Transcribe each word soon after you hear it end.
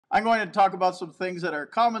I'm going to talk about some things that are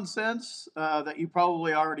common sense that you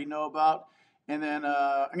probably already know about. And then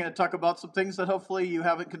I'm going to talk about some things that hopefully you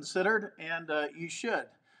haven't considered and you should.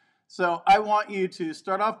 So I want you to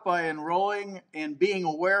start off by enrolling and being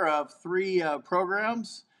aware of three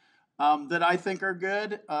programs that I think are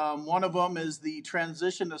good. One of them is the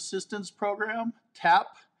Transition Assistance Program, TAP.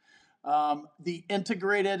 The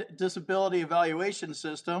Integrated Disability Evaluation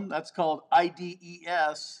System, that's called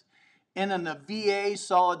IDES, and then the VA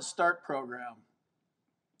Solid Start Program.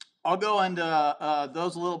 I'll go into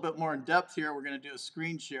those a little bit more in depth here. We're going to do a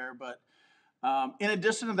screen share, but in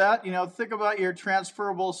addition to that, think about your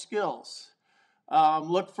transferable skills.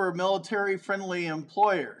 Look for military-friendly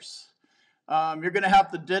employers. You're going to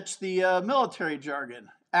have to ditch the military jargon.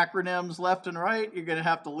 Acronyms left and right, you're going to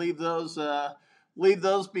have to leave those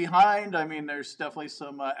behind. I mean, there's definitely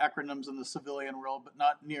some acronyms in the civilian world, but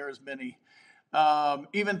not near as many.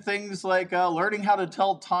 Even things like learning how to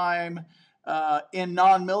tell time in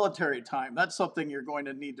non-military time. That's something you're going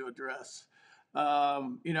to need to address.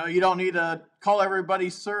 You don't need to call everybody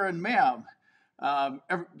sir and ma'am.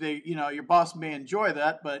 Your boss may enjoy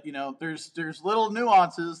that, but there's little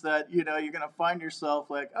nuances that you're going to find yourself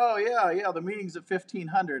like, oh yeah, the meeting's at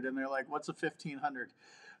 1500, and they're like, what's a 1500?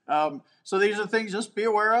 So these are things just be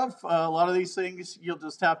aware of. A lot of these things you'll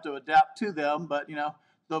just have to adapt to them, but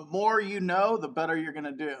the more you know, the better you're going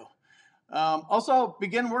to do. Also,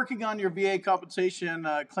 begin working on your VA compensation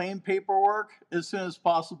claim paperwork as soon as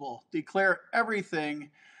possible. Declare everything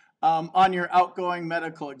on your outgoing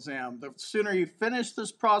medical exam. The sooner you finish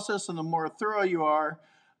this process and the more thorough you are,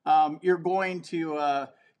 you're going to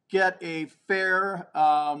get a fair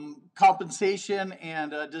compensation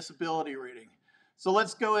and disability rating. So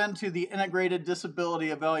let's go into the Integrated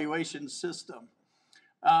Disability Evaluation System.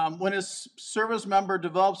 When a service member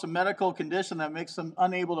develops a medical condition that makes them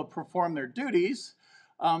unable to perform their duties,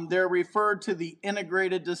 they're referred to the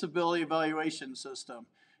Integrated Disability Evaluation System.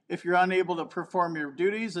 If you're unable to perform your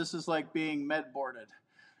duties, this is like being med-boarded.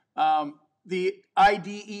 The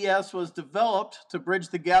IDES was developed to bridge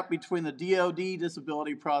the gap between the DoD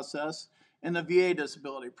disability process and the VA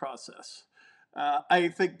disability process. I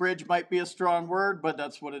think bridge might be a strong word, but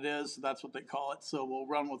that's what it is. That's what they call it, so we'll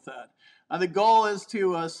run with that. The goal is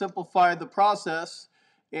to simplify the process,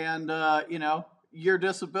 and your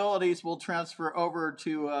disabilities will transfer over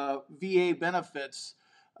to VA benefits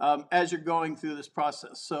as you're going through this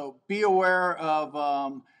process. So be aware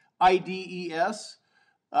of IDES.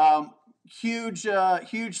 Huge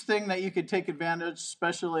thing that you could take advantage,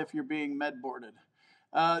 especially if you're being med-boarded.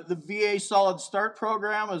 The VA Solid Start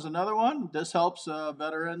Program is another one. This helps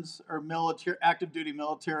veterans or active duty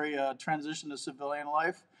military transition to civilian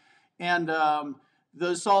life. And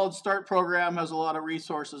the Solid Start Program has a lot of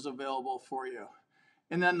resources available for you.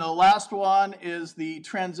 And then the last one is the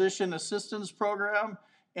Transition Assistance Program.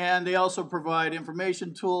 And they also provide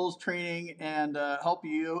information, tools, training, and help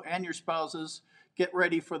you and your spouses get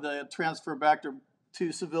ready for the transfer back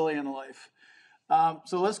to civilian life.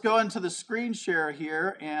 So let's go into the screen share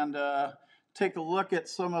here and take a look at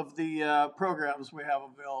some of the programs we have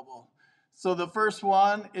available. So the first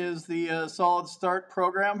one is the Solid Start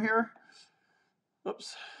program here.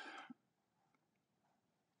 Oops.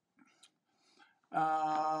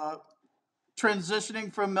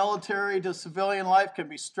 Transitioning from military to civilian life can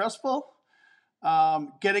be stressful.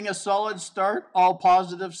 Getting a solid start, all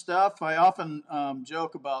positive stuff. I often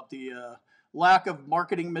joke about the lack of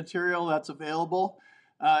marketing material that's available.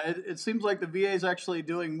 It seems like the VA is actually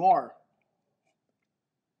doing more.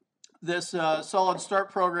 This Solid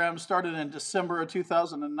Start program started in December of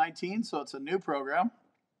 2019, so it's a new program.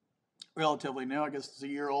 Relatively new, I guess it's a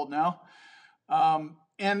year old now.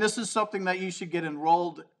 And this is something that you should get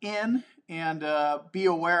enrolled in and be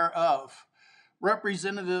aware of.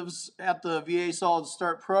 Representatives at the VA Solid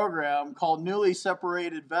Start program called newly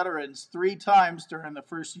separated veterans 3 times during the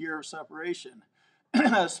first year of separation.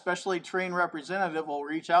 A specially trained representative will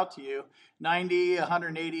reach out to you 90,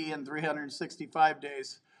 180, and 365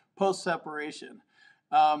 days post-separation.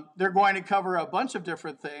 They're going to cover a bunch of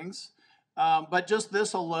different things, but just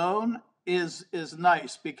this alone is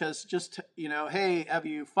nice because just, hey, have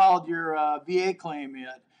you filed your VA claim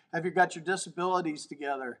yet? Have you got your disabilities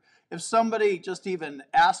together? If somebody just even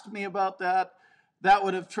asked me about that, that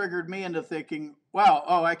would have triggered me into thinking, wow,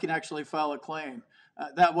 I can actually file a claim.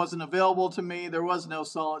 That wasn't available to me. There was no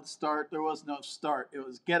solid start. There was no start. It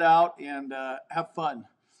was get out and have fun.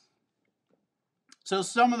 So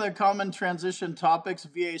some of the common transition topics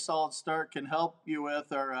VA Solid Start can help you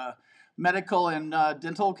with are medical and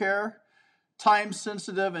dental care,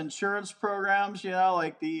 time-sensitive insurance programs,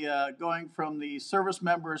 like the going from the service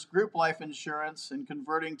members group life insurance and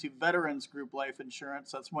converting to veterans group life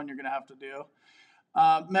insurance. That's one you're going to have to do.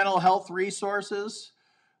 Mental health resources,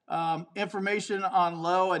 information on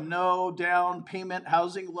low and no down payment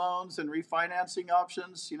housing loans and refinancing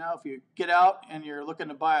options. If you get out and you're looking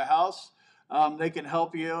to buy a house, they can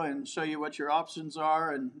help you and show you what your options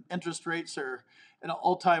are, and interest rates are at an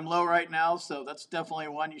all-time low right now, so that's definitely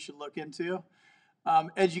one you should look into.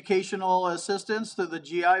 Educational assistance through the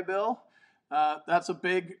GI Bill. That's a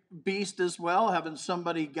big beast as well. Having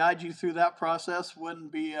somebody guide you through that process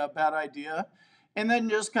wouldn't be a bad idea. And then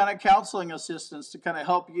just kind of counseling assistance to kind of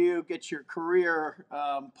help you get your career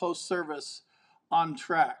post-service on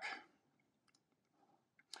track.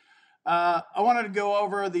 I wanted to go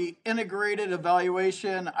over the Integrated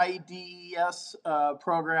Evaluation IDES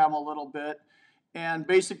program a little bit. And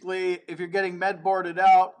basically, if you're getting med boarded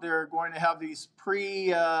out, they're going to have these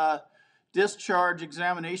pre-discharge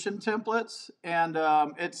examination templates. And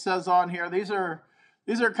it says on here, these are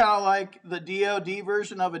kind of like the DOD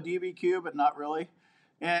version of a DBQ, but not really.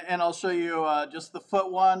 And I'll show you just the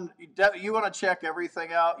foot one. You want to check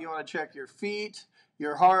everything out. You want to check your feet,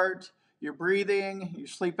 your heart, your breathing, your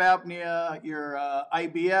sleep apnea, your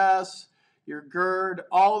IBS, your GERD,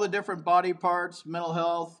 all the different body parts, mental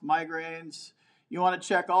health, migraines. You want to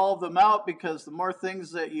check all of them out, because the more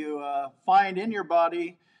things that you find in your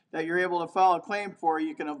body that you're able to file a claim for,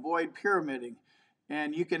 you can avoid pyramiding.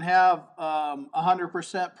 And you can have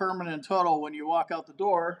 100% permanent total when you walk out the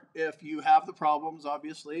door if you have the problems,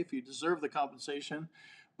 obviously, if you deserve the compensation,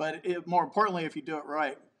 but more importantly, if you do it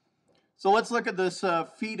right. So let's look at this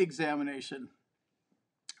feet examination.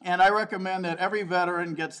 And I recommend that every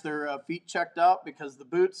veteran gets their feet checked out, because the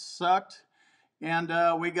boots sucked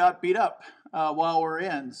and we got beat up while we're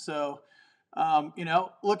in. So,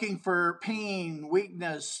 looking for pain,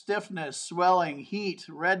 weakness, stiffness, swelling, heat,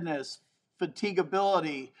 redness,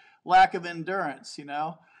 fatigability, lack of endurance,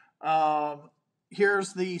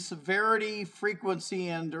 Here's the severity, frequency,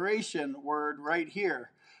 and duration word right here.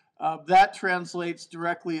 That translates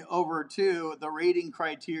directly over to the rating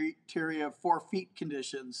criteria for feet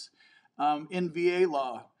conditions in VA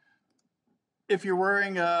law. If you're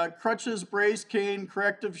wearing crutches, brace, cane,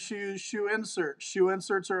 corrective shoes, shoe inserts. Shoe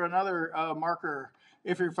inserts are another marker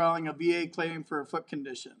if you're filing a VA claim for foot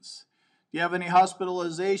conditions. Do you have any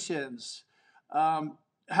hospitalizations?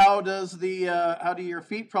 How do your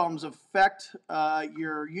feet problems affect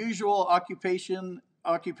your usual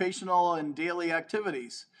occupational and daily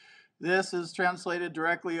activities? This is translated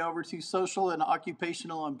directly over to social and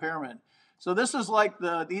occupational impairment. So this is like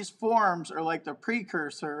these forms are like the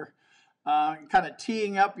precursor, kind of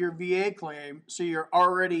teeing up your VA claim, so you're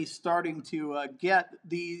already starting to get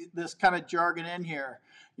this kind of jargon in here.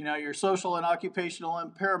 Your social and occupational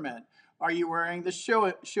impairment. Are you wearing the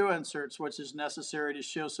shoe inserts, which is necessary to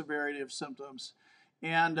show severity of symptoms?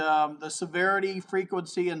 And the severity,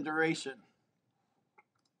 frequency, and duration.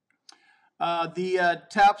 The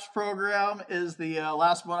TAPS program is the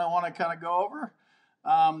last one I want to kind of go over.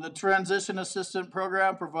 The Transition Assistant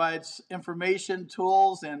Program provides information,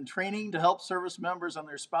 tools, and training to help service members and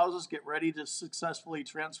their spouses get ready to successfully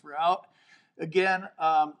transfer out. Again,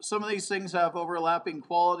 some of these things have overlapping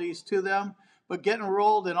qualities to them, but get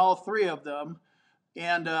enrolled in all three of them,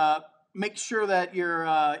 and make sure that you're,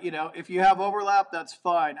 if you have overlap, that's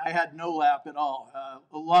fine. I had no lap at all.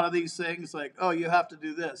 A lot of these things, like, oh, you have to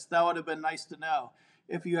do this. That would have been nice to know.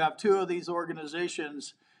 If you have two of these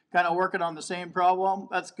organizations kind of working on the same problem,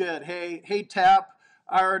 that's good. Hey, TAP,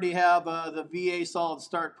 I already have the VA Solid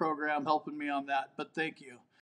Start program helping me on that, but thank you.